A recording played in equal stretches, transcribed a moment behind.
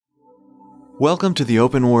Welcome to the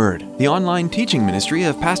Open Word, the online teaching ministry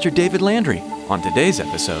of Pastor David Landry. On today's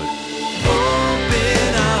episode,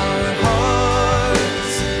 Open our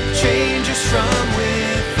hearts, change us from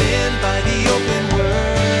within by the open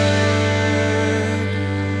word.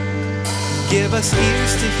 Give us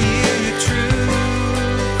ears to hear your truth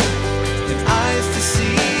and eyes to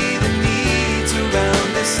see the needs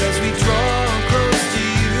around us as we draw close to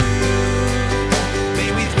you.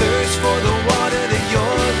 May we thirst for the water that your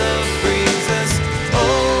love brings us.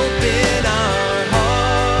 Open our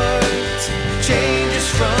hearts, change us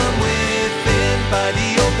from within by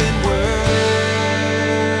the open word.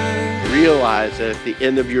 Realize that at the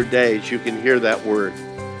end of your days, you can hear that word,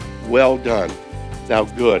 well done, thou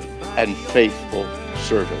good and faithful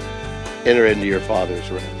servant. Enter into your Father's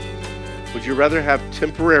rest. Would you rather have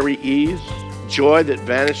temporary ease, joy that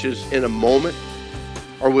vanishes in a moment?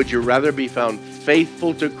 Or would you rather be found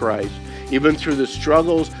faithful to Christ, even through the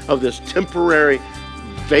struggles of this temporary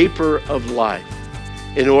vapor of life,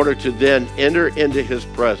 in order to then enter into His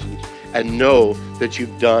presence and know that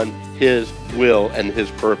you've done His will and His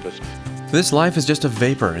purpose? this life is just a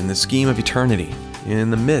vapor in the scheme of eternity.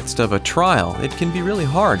 In the midst of a trial, it can be really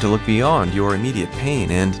hard to look beyond your immediate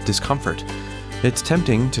pain and discomfort. It's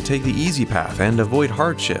tempting to take the easy path and avoid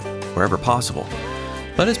hardship wherever possible.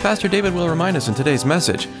 But as Pastor David will remind us in today's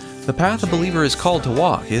message, the path a believer is called to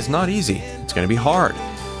walk is not easy. It's going to be hard.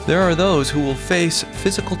 There are those who will face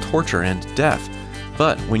physical torture and death.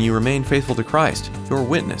 But when you remain faithful to Christ, your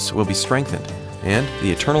witness will be strengthened, and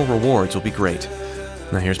the eternal rewards will be great.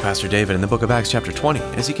 Now here's Pastor David in the book of Acts chapter 20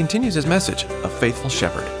 as he continues his message, A Faithful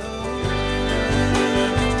Shepherd.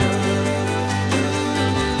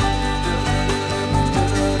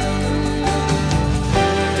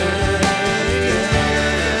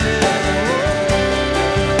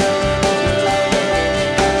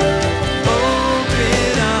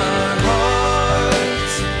 Open our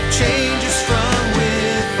hearts, change us from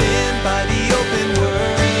within by the open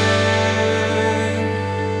word.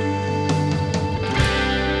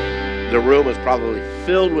 The room is probably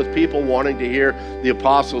filled with people wanting to hear the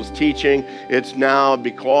apostles' teaching. It's now,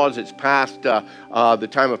 because it's past the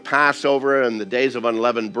time of Passover and the days of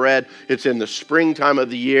unleavened bread. It's in the springtime of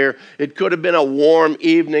the year. It could have been a warm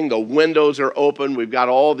evening. The windows are open. We've got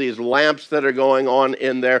all these lamps that are going on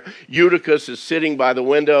in there. Eutychus is sitting by the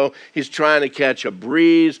window. He's trying to catch a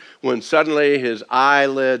breeze when suddenly his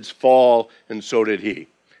eyelids fall, and so did he.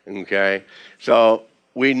 Okay? So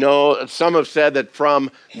we know, some have said that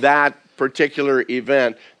from that particular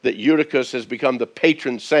event that Eutychus has become the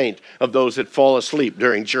patron saint of those that fall asleep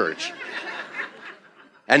during church.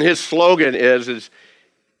 And his slogan is,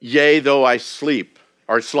 yea, though I sleep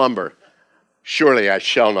or slumber, surely I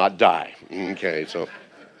shall not die. Okay, so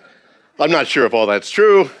I'm not sure if all that's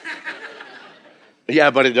true.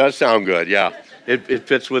 Yeah, but it does sound good, yeah. It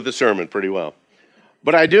fits with the sermon pretty well.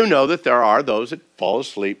 But I do know that there are those that fall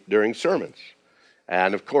asleep during sermons.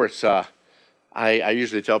 And of course, I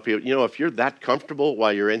usually tell people, if you're that comfortable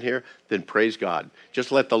while you're in here, then praise God. Just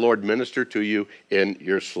let the Lord minister to you in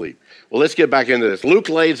your sleep. Well, let's get back into this. Luke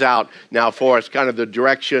lays out now for us kind of the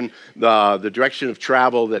direction of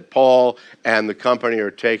travel that Paul and the company are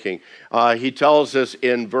taking. He tells us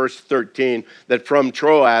in verse 13 that from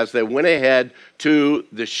Troas they went ahead to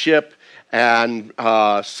the ship and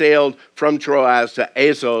sailed from Troas to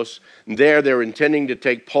Assos. There they were intending to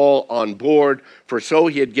take Paul on board, for so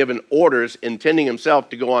he had given orders, intending himself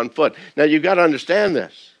to go on foot. Now you've got to understand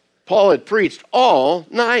this. Paul had preached all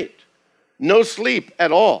night, no sleep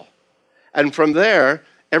at all. And from there,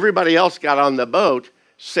 everybody else got on the boat,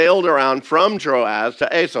 sailed around from Troas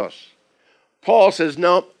to Assos. Paul says,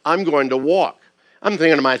 no, I'm going to walk. I'm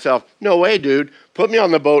thinking to myself, no way, dude. Put me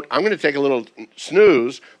on the boat. I'm going to take a little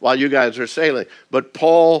snooze while you guys are sailing. But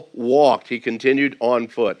Paul walked. He continued on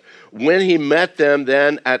foot. When he met them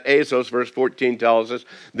then at Assos, verse 14 tells us,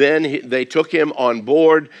 then they took him on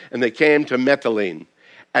board and they came to Mytilene.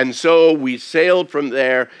 And so we sailed from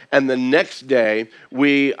there, and the next day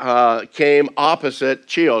we came opposite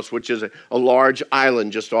Chios, which is a large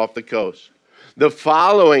island just off the coast. The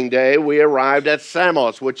following day, we arrived at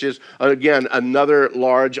Samos, which is, again, another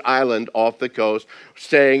large island off the coast,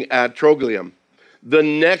 staying at Trogyllium. The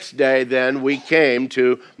next day, then, we came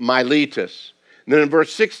to Miletus. And then in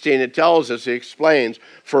verse 16, it tells us, he explains,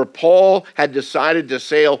 for Paul had decided to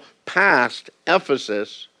sail past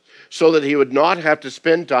Ephesus so that he would not have to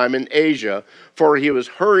spend time in Asia, for he was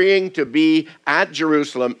hurrying to be at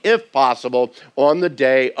Jerusalem, if possible, on the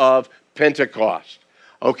day of Pentecost.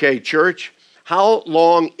 Okay, church, how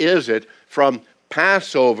long is it from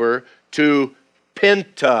Passover to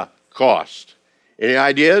Pentecost? Any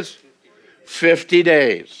ideas? 50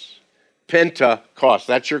 days. Pentecost.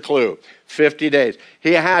 That's your clue. 50 days.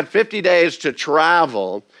 He had 50 days to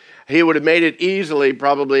travel. He would have made it easily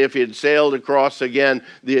probably if he had sailed across again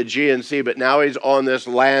the Aegean Sea, but now he's on this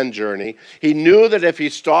land journey. He knew that if he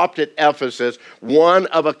stopped at Ephesus, one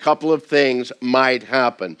of a couple of things might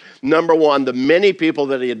happen. Number one, the many people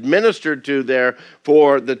that he had ministered to there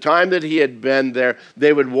for the time that he had been there,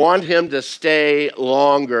 they would want him to stay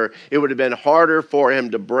longer. It would have been harder for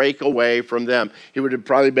him to break away from them. He would have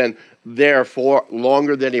probably been there for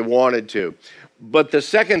longer than he wanted to. But the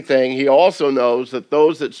second thing, he also knows that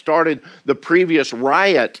those that started the previous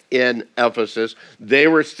riot in Ephesus, they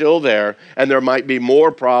were still there, and there might be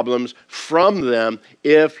more problems from them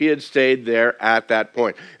if he had stayed there at that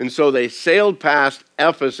point. And so they sailed past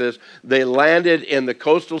Ephesus. They landed in the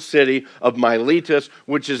coastal city of Miletus,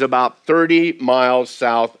 which is about 30 miles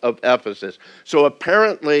south of Ephesus. So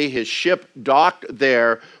apparently his ship docked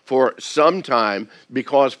there for some time,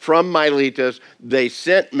 because from Miletus they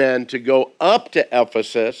sent men to go up to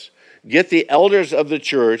Ephesus, get the elders of the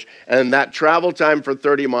church, and that travel time for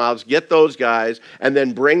 30 miles, get those guys, and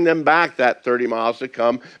then bring them back that 30 miles to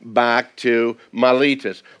come back to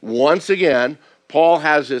Miletus. Once again, Paul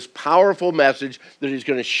has this powerful message that he's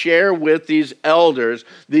going to share with these elders,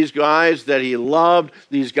 these guys that he loved,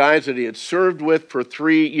 these guys that he had served with for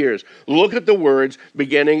 3 years. Look at the words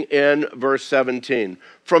beginning in verse 17.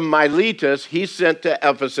 From Miletus he sent to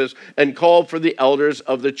Ephesus and called for the elders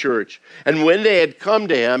of the church. And when they had come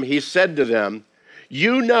to him, he said to them,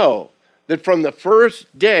 "You know that from the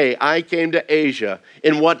first day I came to Asia,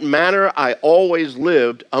 in what manner I always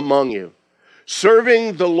lived among you,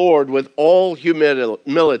 serving the Lord with all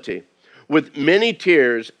humility, with many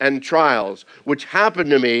tears and trials, which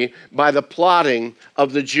happened to me by the plotting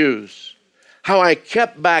of the Jews. How I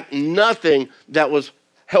kept back nothing that was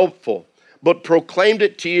helpful, but proclaimed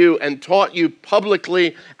it to you and taught you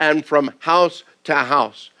publicly and from house to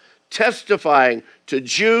house, testifying to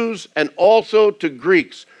Jews and also to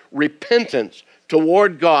Greeks repentance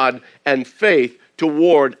toward God and faith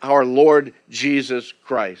toward our Lord Jesus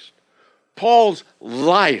Christ." Paul's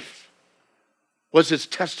life was his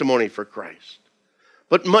testimony for Christ.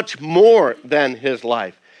 But much more than his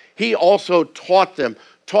life, he also taught them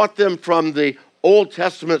from the Old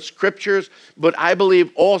Testament scriptures, but I believe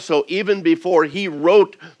also even before he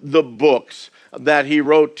wrote the books that he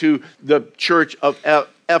wrote to the church of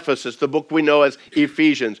Ephesus, the book we know as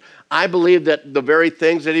Ephesians. I believe that the very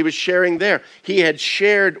things that he was sharing there, he had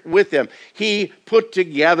shared with them. He put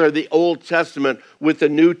together the Old Testament with the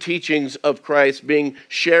new teachings of Christ being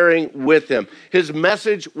sharing with them. His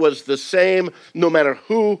message was the same no matter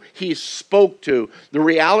who he spoke to. The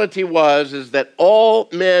reality is that all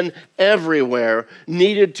men everywhere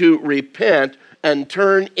needed to repent and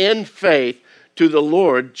turn in faith to the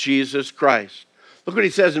Lord Jesus Christ. Look what he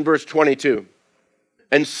says in verse 22.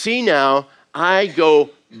 "And see now, I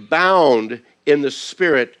go bound in the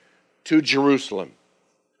Spirit to Jerusalem,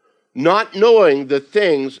 not knowing the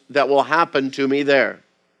things that will happen to me there,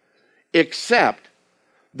 except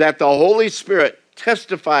that the Holy Spirit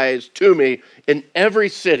testifies to me in every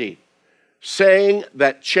city, saying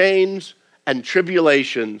that chains and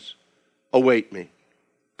tribulations await me."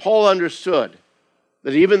 Paul understood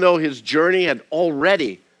that even though his journey had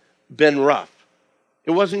already been rough,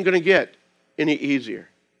 it wasn't going to get any easier.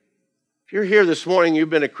 If you're here this morning, you've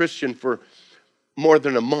been a Christian for more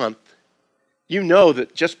than a month, you know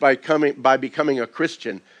that just by becoming a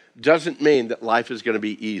Christian doesn't mean that life is going to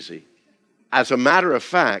be easy. As a matter of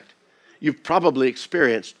fact, you've probably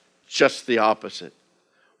experienced just the opposite.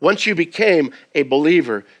 Once you became a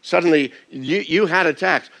believer, suddenly you had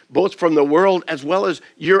attacks, both from the world as well as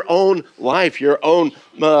your own life, your own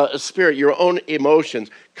spirit, your own emotions,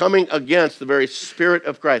 coming against the very Spirit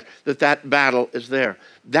of Christ, that battle is there.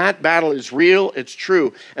 That battle is real, it's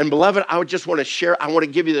true. And beloved, I would just want to share, I want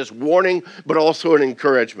to give you this warning, but also an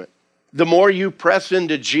encouragement. The more you press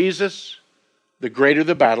into Jesus, the greater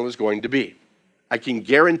the battle is going to be. I can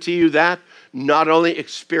guarantee you that, not only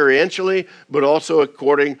experientially, but also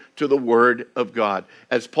according to the Word of God.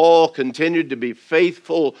 As Paul continued to be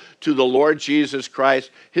faithful to the Lord Jesus Christ,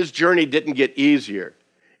 his journey didn't get easier.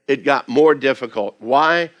 It got more difficult.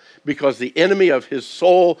 Why? Because the enemy of his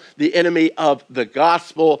soul, the enemy of the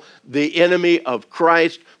gospel, the enemy of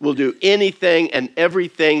Christ will do anything and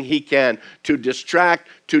everything he can to distract,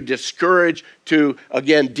 to discourage, to,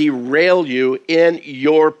 again, derail you in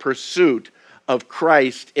your pursuit of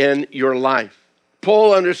Christ in your life.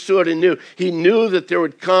 Paul understood and knew. He knew that there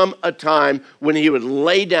would come a time when he would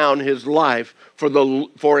lay down his life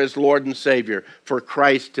for his Lord and Savior, for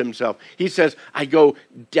Christ himself. He says, I go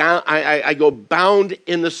bound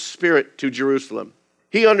in the Spirit to Jerusalem.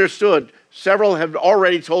 He understood. Several have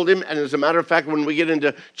already told him, and as a matter of fact, when we get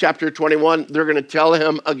into chapter 21, they're going to tell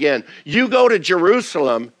him again, you go to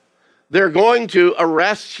Jerusalem, they're going to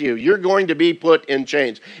arrest you. You're going to be put in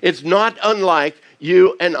chains. It's not unlike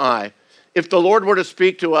you and I. If the Lord were to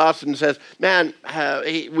speak to us and says, man,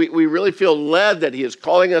 we really feel led that he is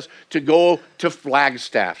calling us to go to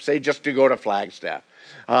Flagstaff, say just to go to Flagstaff.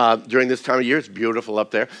 During this time of year, it's beautiful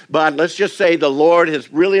up there. But let's just say the Lord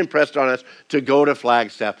has really impressed on us to go to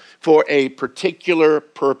Flagstaff for a particular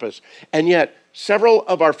purpose. And yet, several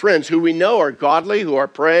of our friends who we know are godly, who are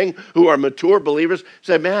praying, who are mature believers,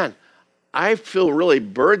 say, man, I feel really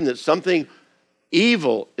burdened that something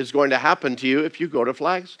evil is going to happen to you if you go to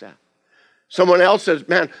Flagstaff. Someone else says,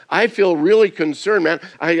 man, I feel really concerned, man.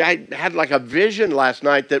 I had like a vision last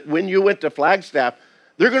night that when you went to Flagstaff,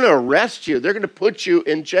 they're going to arrest you. They're going to put you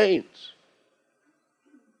in chains.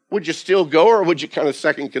 Would you still go, or would you kind of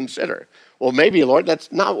second consider? Well, maybe, Lord,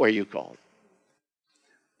 that's not where you called.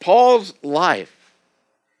 Paul's life,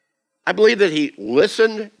 I believe that he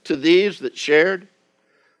listened to these that shared,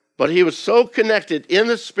 but he was so connected in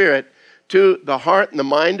the Spirit to the heart and the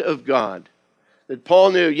mind of God that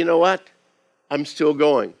Paul knew, you know what? I'm still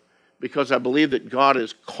going because I believe that God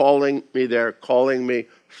is calling me there, calling me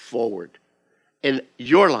forward. In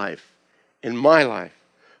your life, in my life,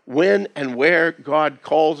 when and where God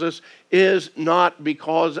calls us is not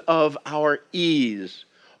because of our ease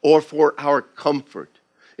or for our comfort.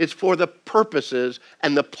 It's for the purposes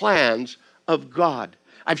and the plans of God.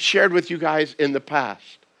 I've shared with you guys in the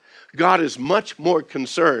past, God is much more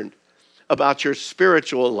concerned about your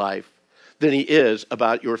spiritual life than he is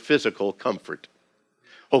about your physical comfort.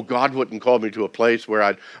 Oh, God wouldn't call me to a place where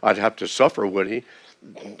I'd have to suffer, would he?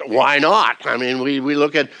 Why not? I mean, we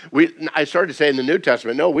look at, I started to say in the New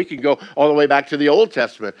Testament, no, we can go all the way back to the Old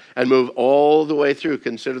Testament and move all the way through.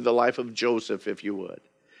 Consider the life of Joseph, if you would.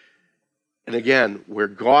 And again, where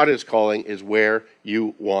God is calling is where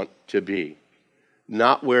you want to be.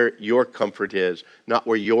 Not where your comfort is, not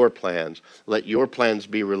where your plans. Let your plans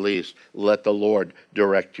be released. Let the Lord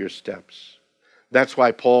direct your steps. That's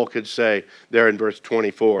why Paul could say there in verse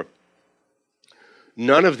 24,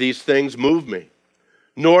 none of these things move me,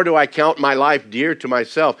 nor do I count my life dear to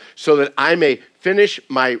myself, so that I may finish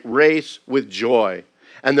my race with joy,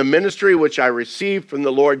 and the ministry which I received from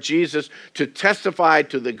the Lord Jesus to testify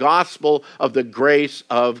to the gospel of the grace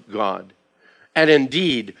of God. And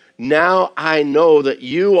indeed, now I know that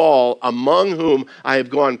you all, among whom I have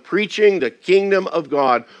gone preaching the kingdom of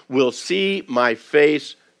God, will see my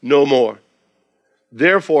face no more.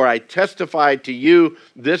 Therefore, I testify to you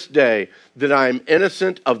this day that I am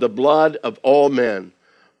innocent of the blood of all men,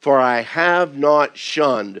 for I have not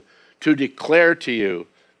shunned to declare to you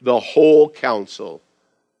the whole counsel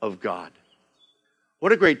of God.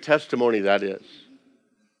 What a great testimony that is.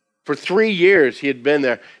 For 3 years he had been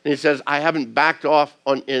there, and he says, I haven't backed off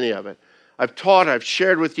on any of it. I've taught, I've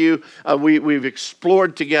shared with you, we've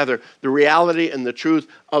explored together the reality and the truth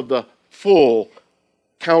of the full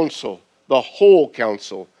counsel, the whole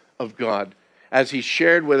counsel of God, as he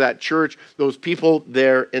shared with that church, those people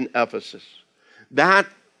there in Ephesus. That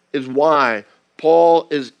is why Paul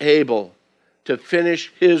is able to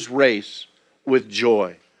finish his race with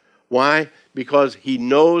joy. Why? Because he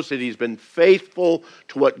knows that he's been faithful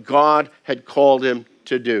to what God had called him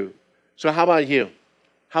to do. So how about you?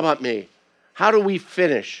 How about me? How do we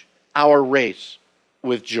finish our race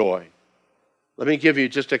with joy? Let me give you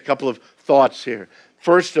just a couple of thoughts here.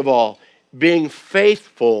 First of all, being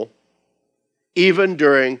faithful even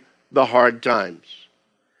during the hard times.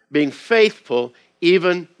 Being faithful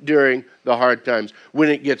even during the hard times. When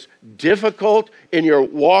it gets difficult in your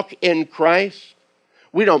walk in Christ,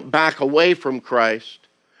 we don't back away from Christ.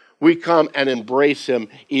 We come and embrace him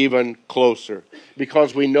even closer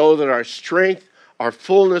because we know that our strength, our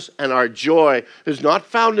fullness, and our joy is not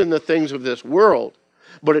found in the things of this world,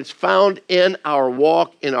 but it's found in our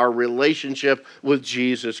walk, in our relationship with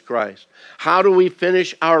Jesus Christ. How do we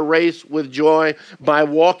finish our race with joy? By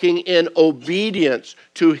walking in obedience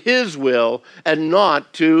to his will and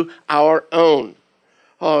not to our own.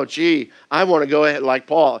 Oh, gee, I want to go ahead like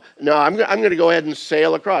Paul. No, I'm going to go ahead and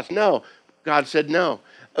sail across. No, God said no.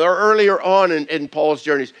 Or earlier on in Paul's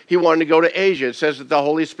journeys, he wanted to go to Asia. It says that the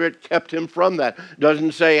Holy Spirit kept him from that.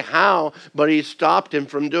 Doesn't say how, but he stopped him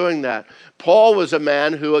from doing that. Paul was a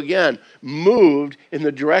man who, again, moved in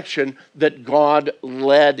the direction that God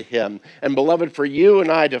led him. And beloved, for you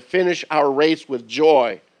and I to finish our race with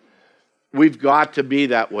joy, we've got to be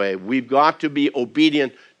that way. We've got to be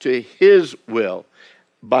obedient to his will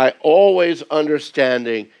by always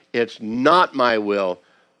understanding it's not my will,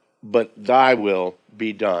 but thy will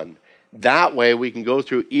be done. That way we can go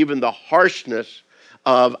through even the harshness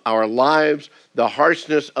of our lives, the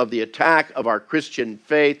harshness of the attack of our Christian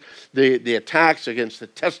faith, the attacks against the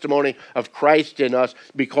testimony of Christ in us.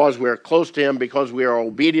 Because we're close to him, because we are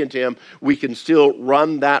obedient to him, we can still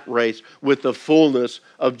run that race with the fullness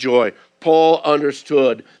of joy. Paul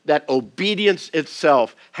understood that obedience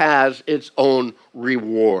itself has its own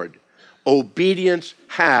reward. Obedience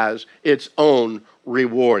has its own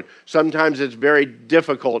reward. Sometimes it's very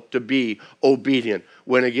difficult to be obedient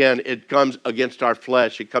when, again, it comes against our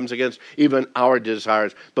flesh. It comes against even our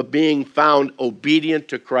desires. But being found obedient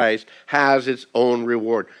to Christ has its own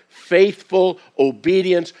reward. Faithful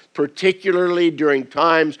obedience, particularly during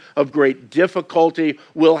times of great difficulty,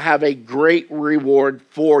 will have a great reward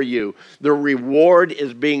for you. The reward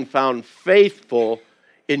is being found faithful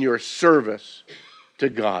in your service to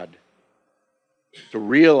God. To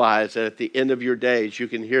realize that at the end of your days, you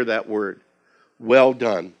can hear that word, well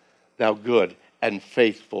done, thou good and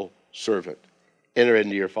faithful servant. Enter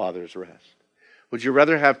into your Father's rest. Would you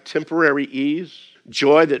rather have temporary ease,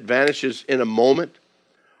 joy that vanishes in a moment?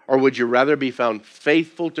 Or would you rather be found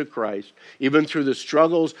faithful to Christ, even through the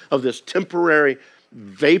struggles of this temporary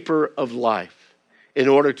vapor of life, in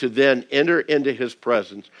order to then enter into his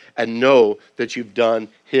presence and know that you've done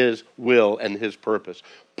his will and his purpose?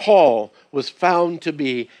 Paul was found to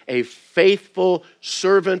be a faithful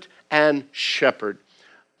servant and shepherd,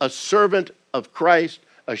 a servant of Christ,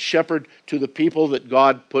 a shepherd to the people that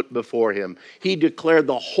God put before him. He declared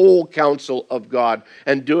the whole counsel of God,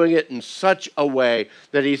 and doing it in such a way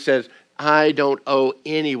that he says, I don't owe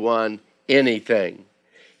anyone anything.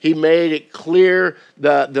 He made it clear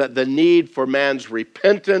the need for man's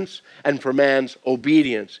repentance and for man's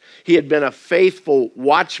obedience. He had been a faithful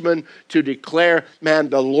watchman to declare, man,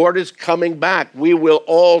 the Lord is coming back. We will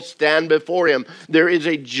all stand before him. There is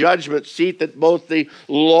a judgment seat that both the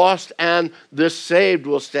lost and the saved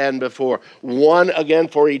will stand before. One, again,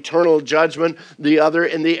 for eternal judgment, the other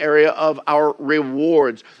in the area of our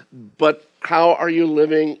rewards. But how are you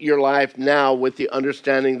living your life now with the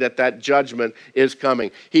understanding that that judgment is coming?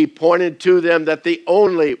 He pointed to them that the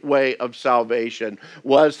only way of salvation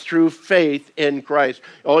was through faith in Christ.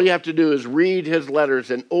 All you have to do is read his letters,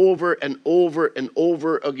 and over and over and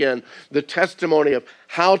over again, the testimony of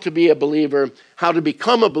how to be a believer, how to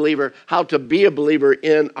become a believer, how to be a believer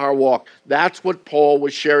in our walk. That's what Paul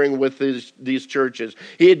was sharing with these churches.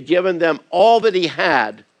 He had given them all that he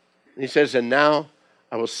had. He says, and now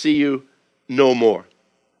I will see you no more.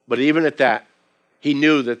 But even at that, he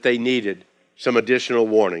knew that they needed some additional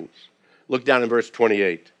warnings. Look down in verse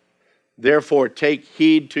 28. Therefore, take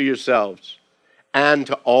heed to yourselves and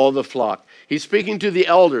to all the flock. He's speaking to the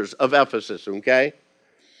elders of Ephesus, okay?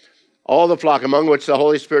 All the flock, among which the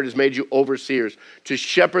Holy Spirit has made you overseers, to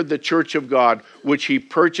shepherd the church of God, which he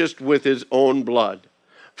purchased with his own blood.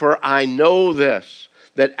 For I know this,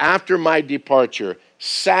 that after my departure,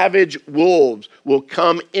 savage wolves will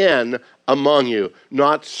come in among you,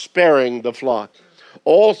 not sparing the flock.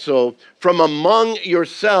 Also, from among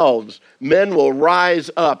yourselves, men will rise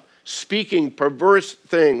up, speaking perverse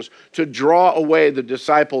things to draw away the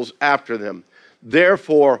disciples after them.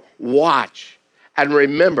 Therefore, watch and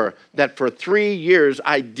remember that for 3 years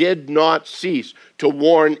I did not cease to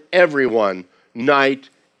warn everyone night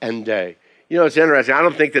and day. You know, it's interesting. I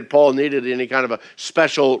don't think that Paul needed any kind of a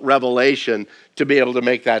special revelation to be able to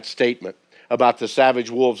make that statement about the savage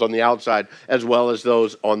wolves on the outside as well as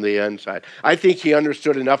those on the inside. I think he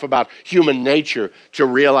understood enough about human nature to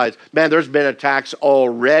realize, man, there's been attacks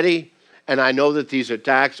already, and I know that these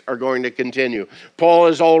attacks are going to continue. Paul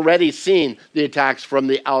has already seen the attacks from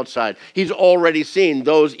the outside. He's already seen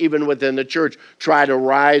those even within the church try to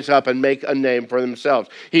rise up and make a name for themselves.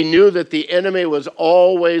 He knew that the enemy was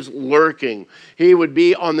always lurking. He would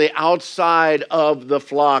be on the outside of the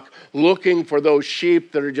flock looking for those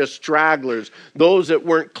sheep that are just stragglers, those that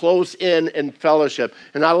weren't close in fellowship.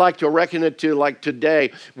 And I like to reckon it to, like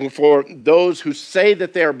today, for those who say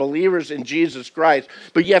that they are believers in Jesus Christ,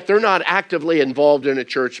 but yet they're not actively involved in a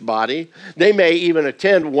church body. They may even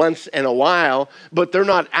attend once in a while, but they're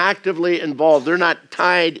not actively involved. They're not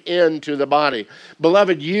tied into the body.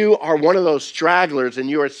 Beloved, you are one of those stragglers, and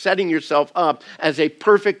you are setting yourself up as a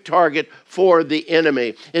perfect target for the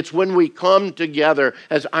enemy. It's when we come together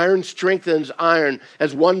as iron strengthens iron,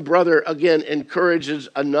 as one brother again encourages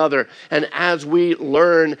another, and as we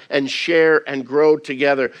learn and share and grow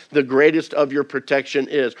together, the greatest of your protection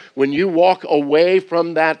is when you walk away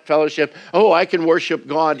from that fellowship. Oh, I can worship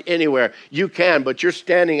God anywhere. You can, but you're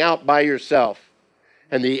standing out by yourself.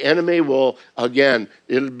 And the enemy will, again,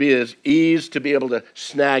 it'll be his ease to be able to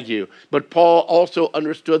snag you. But Paul also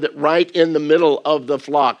understood that right in the middle of the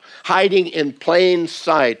flock, hiding in plain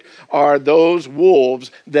sight, are those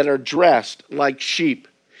wolves that are dressed like sheep.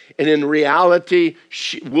 And in reality,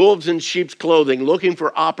 wolves in sheep's clothing, looking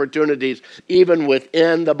for opportunities even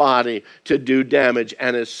within the body to do damage.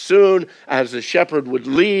 And as soon as the shepherd would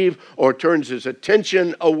leave or turns his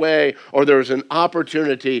attention away or there's an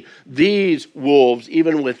opportunity, these wolves,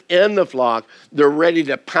 even within the flock, they're ready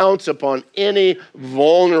to pounce upon any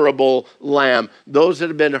vulnerable lamb. Those that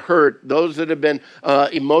have been hurt, those that have been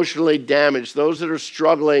emotionally damaged, those that are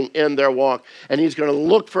struggling in their walk. And he's going to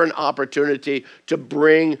look for an opportunity to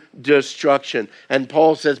bring destruction. And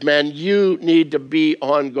Paul says, man, you need to be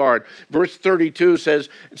on guard. Verse 32 says,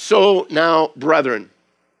 so now, brethren,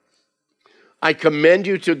 I commend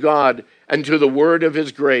you to God and to the word of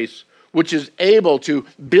his grace, which is able to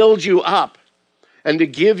build you up and to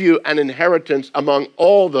give you an inheritance among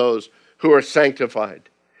all those who are sanctified.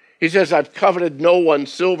 He says, I've coveted no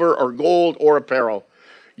one's silver or gold or apparel.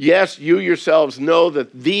 Yes, you yourselves know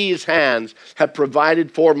that these hands have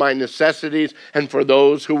provided for my necessities and for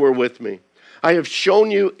those who were with me. I have shown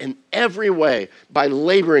you in every way by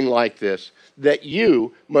laboring like this that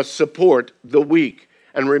you must support the weak.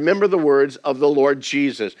 And remember the words of the Lord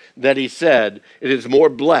Jesus that he said, it is more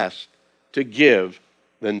blessed to give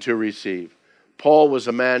than to receive. Paul was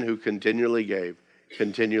a man who continually gave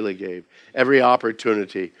every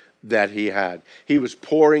opportunity that he had. He was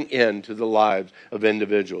pouring into the lives of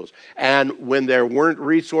individuals. And when there weren't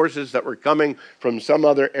resources that were coming from some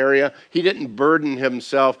other area, he didn't burden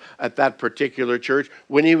himself at that particular church.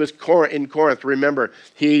 When he was in Corinth, remember,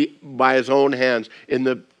 he, by his own hands, in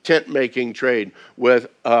the tent-making trade with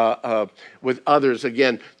others,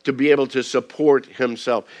 again, to be able to support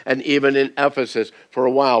himself. And even in Ephesus, for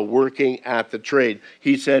a while, working at the trade,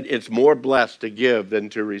 he said, it's more blessed to give than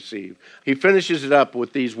to receive. He finishes it up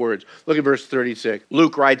with these words. Look at verse 36.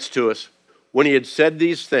 Luke writes to us, when he had said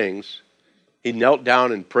these things, he knelt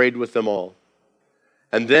down and prayed with them all.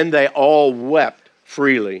 And then they all wept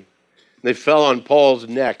freely. They fell on Paul's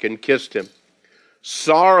neck and kissed him,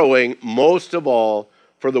 sorrowing most of all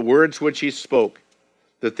for the words which he spoke,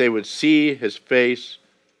 that they would see his face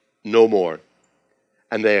no more.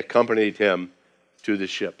 And they accompanied him to the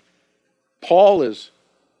ship. Paul is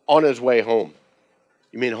on his way home.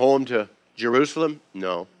 You mean home to Jerusalem?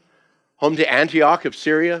 No. Home to Antioch of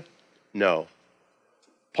Syria? No.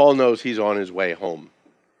 Paul knows he's on his way home.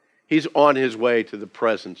 He's on his way to the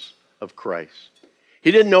presence of Christ.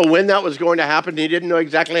 He didn't know when that was going to happen. He didn't know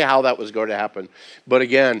exactly how that was going to happen. But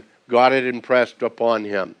again, God had impressed upon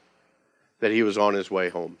him that he was on his way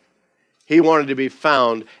home. He wanted to be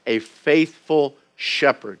found a faithful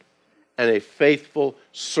shepherd and a faithful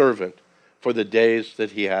servant for the days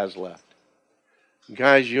that he has left.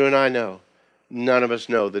 Guys, you and I know, none of us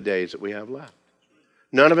know the days that we have left.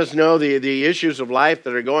 None of us know the issues of life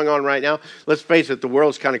that are going on right now. Let's face it, the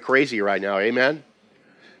world's kind of crazy right now, amen?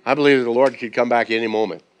 I believe that the Lord could come back any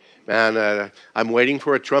moment. Man, I'm waiting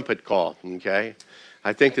for a trumpet call, okay?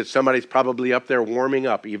 I think that somebody's probably up there warming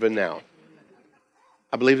up even now.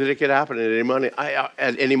 I believe that it could happen at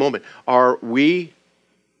any moment. Are we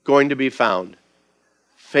going to be found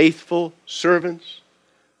faithful servants,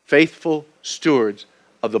 faithful stewards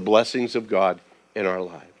of the blessings of God in our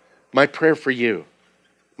life? My prayer for you,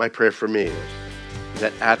 my prayer for me is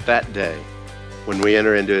that at that day, when we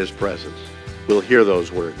enter into his presence, we'll hear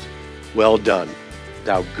those words, well done,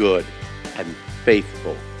 thou good and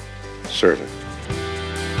faithful servant.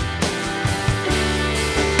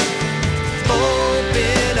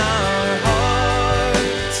 Open our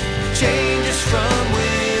hearts, change us from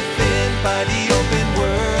within by the open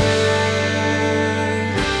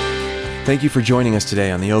word. Thank you for joining us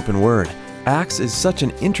today on The Open Word. Acts is such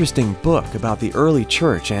an interesting book about the early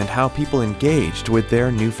church and how people engaged with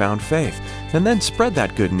their newfound faith, and then spread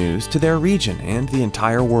that good news to their region and the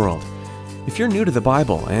entire world. If you're new to the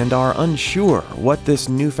Bible and are unsure what this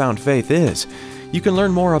newfound faith is, you can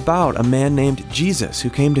learn more about a man named Jesus who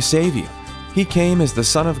came to save you. He came as the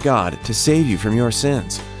Son of God to save you from your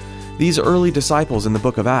sins. These early disciples in the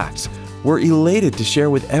book of Acts were elated to share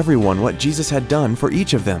with everyone what Jesus had done for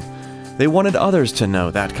each of them. They wanted others to know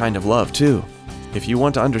that kind of love too. If you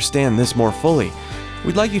want to understand this more fully,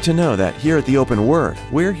 we'd like you to know that here at The Open Word,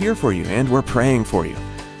 we're here for you and we're praying for you.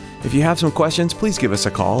 If you have some questions, please give us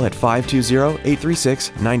a call at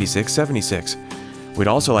 520-836-9676. We'd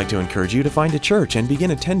also like to encourage you to find a church and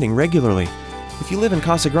begin attending regularly. If you live in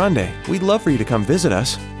Casa Grande, we'd love for you to come visit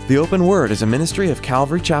us. The Open Word is a ministry of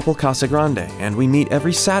Calvary Chapel, Casa Grande, and we meet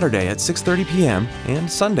every Saturday at 6:30 p.m.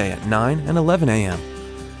 and Sunday at 9 and 11 a.m.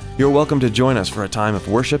 You're welcome to join us for a time of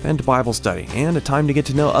worship and Bible study and a time to get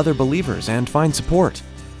to know other believers and find support.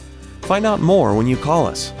 Find out more when you call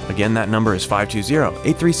us. Again, that number is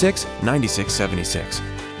 520-836-9676.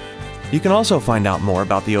 You can also find out more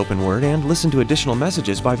about the Open Word and listen to additional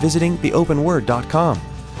messages by visiting theopenword.com.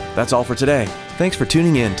 That's all for today. Thanks for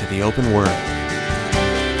tuning in to the Open Word.